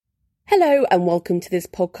Hello and welcome to this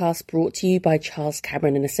podcast brought to you by Charles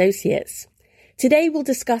Cameron and Associates. Today we'll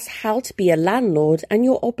discuss how to be a landlord and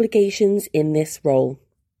your obligations in this role.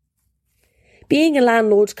 Being a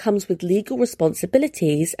landlord comes with legal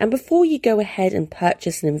responsibilities, and before you go ahead and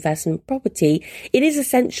purchase an investment property, it is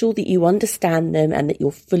essential that you understand them and that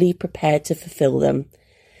you're fully prepared to fulfill them.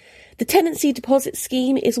 The tenancy deposit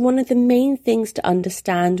scheme is one of the main things to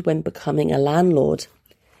understand when becoming a landlord.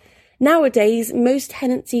 Nowadays, most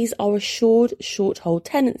tenancies are assured short-hold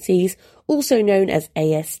tenancies, also known as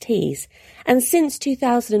ASTs, and since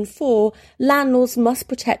 2004, landlords must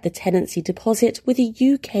protect the tenancy deposit with a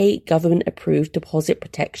UK government-approved deposit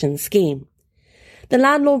protection scheme. The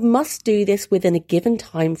landlord must do this within a given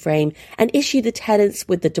time frame and issue the tenants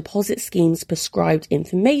with the deposit scheme's prescribed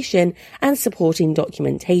information and supporting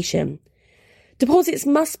documentation. Deposits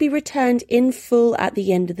must be returned in full at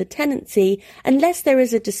the end of the tenancy unless there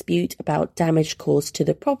is a dispute about damage caused to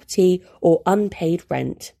the property or unpaid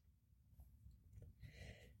rent.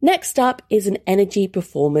 Next up is an Energy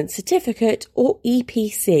Performance Certificate or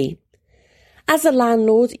EPC. As a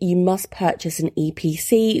landlord, you must purchase an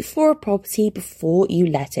EPC for a property before you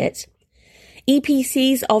let it.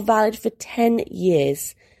 EPCs are valid for 10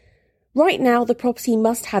 years. Right now, the property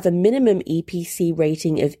must have a minimum EPC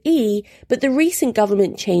rating of E, but the recent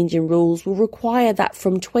government change in rules will require that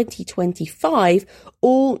from 2025,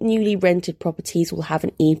 all newly rented properties will have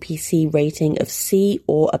an EPC rating of C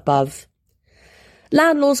or above.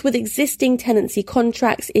 Landlords with existing tenancy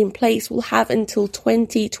contracts in place will have until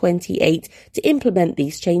 2028 to implement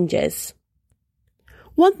these changes.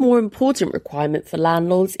 One more important requirement for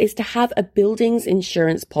landlords is to have a buildings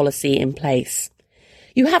insurance policy in place.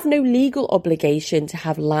 You have no legal obligation to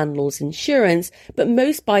have landlord's insurance, but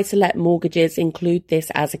most buy-to-let mortgages include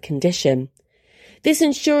this as a condition. This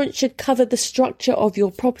insurance should cover the structure of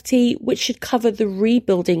your property, which should cover the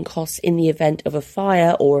rebuilding costs in the event of a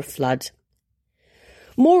fire or a flood.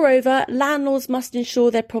 Moreover, landlords must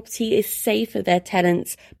ensure their property is safe for their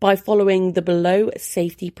tenants by following the below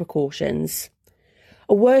safety precautions.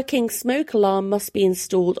 A working smoke alarm must be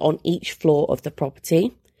installed on each floor of the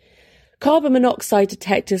property. Carbon monoxide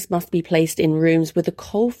detectors must be placed in rooms with a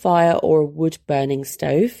coal fire or a wood-burning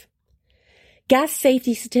stove. Gas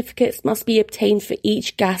safety certificates must be obtained for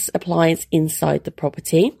each gas appliance inside the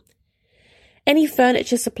property. Any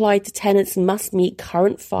furniture supplied to tenants must meet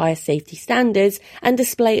current fire safety standards and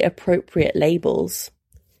display appropriate labels.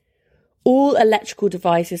 All electrical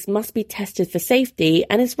devices must be tested for safety,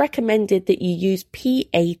 and it's recommended that you use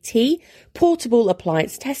PAT, portable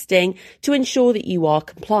appliance testing, to ensure that you are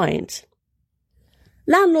compliant.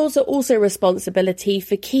 Landlords are also responsible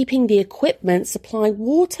for keeping the equipment supplying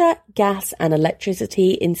water, gas and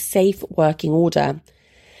electricity in safe working order.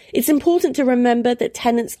 It's important to remember that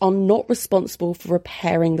tenants are not responsible for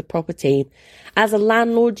repairing the property. As a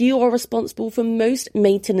landlord, you are responsible for most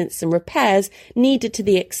maintenance and repairs needed to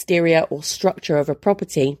the exterior or structure of a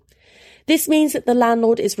property. This means that the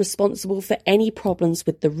landlord is responsible for any problems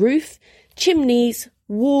with the roof, chimneys,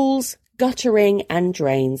 walls, guttering and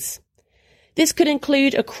drains. This could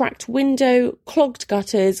include a cracked window, clogged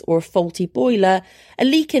gutters or a faulty boiler, a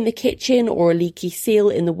leak in the kitchen or a leaky seal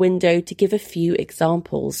in the window, to give a few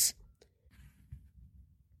examples.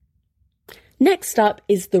 Next up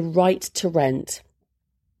is the right to rent.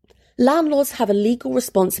 Landlords have a legal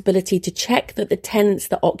responsibility to check that the tenants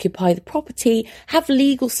that occupy the property have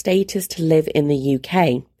legal status to live in the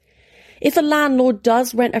UK. If a landlord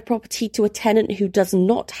does rent a property to a tenant who does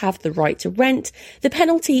not have the right to rent, the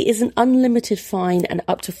penalty is an unlimited fine and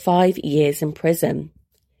up to 5 years in prison.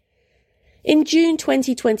 In June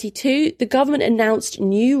 2022, the government announced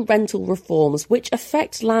new rental reforms which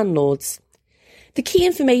affect landlords. The key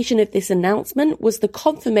information of this announcement was the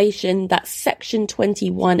confirmation that Section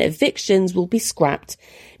 21 evictions will be scrapped,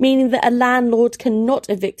 meaning that a landlord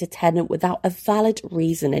cannot evict a tenant without a valid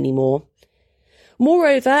reason anymore.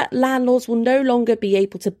 Moreover, landlords will no longer be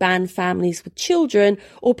able to ban families with children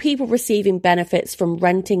or people receiving benefits from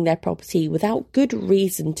renting their property without good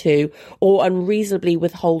reason to, or unreasonably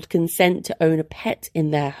withhold consent to own a pet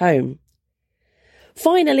in their home.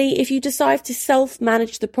 Finally, if you decide to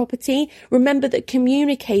self-manage the property, remember that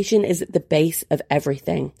communication is at the base of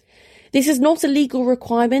everything. This is not a legal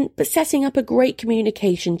requirement, but setting up a great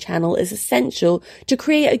communication channel is essential to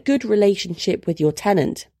create a good relationship with your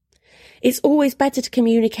tenant. It's always better to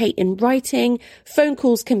communicate in writing, phone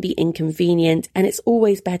calls can be inconvenient, and it's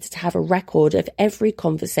always better to have a record of every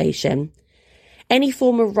conversation. Any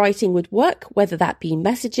form of writing would work, whether that be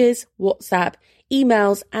messages, WhatsApp,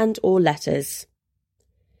 emails, and/or letters.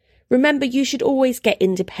 Remember, you should always get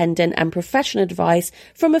independent and professional advice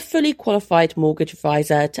from a fully qualified mortgage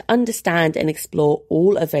advisor to understand and explore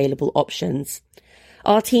all available options.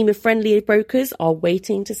 Our team of friendly brokers are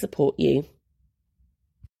waiting to support you.